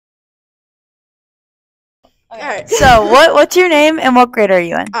Okay. All right. So, what's your name and what grade are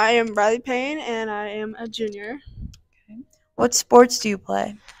you in? I am Riley Payne, and I am a junior. What sports do you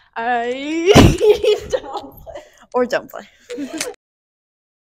play? I don't play. Or don't play?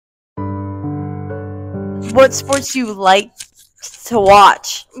 What sports do you like to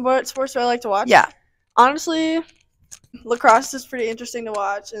watch? What sports do I like to watch? Yeah. Honestly, lacrosse is pretty interesting to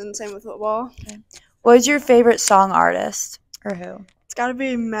watch, and same with football. Okay. What is your favorite song artist? Or who? It's got to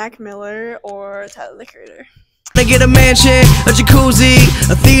be Mac Miller or Tyler the Creator. I get a mansion, a jacuzzi,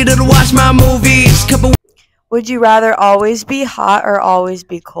 a theater to watch my movies. Would you rather always be hot or always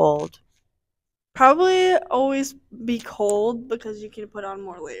be cold? Probably always be cold because you can put on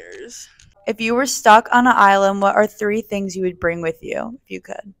more layers. If you were stuck on an island, what are 3 things you would bring with you if you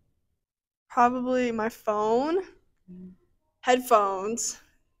could? Probably my phone, headphones,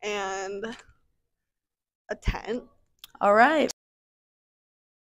 and a tent. All right.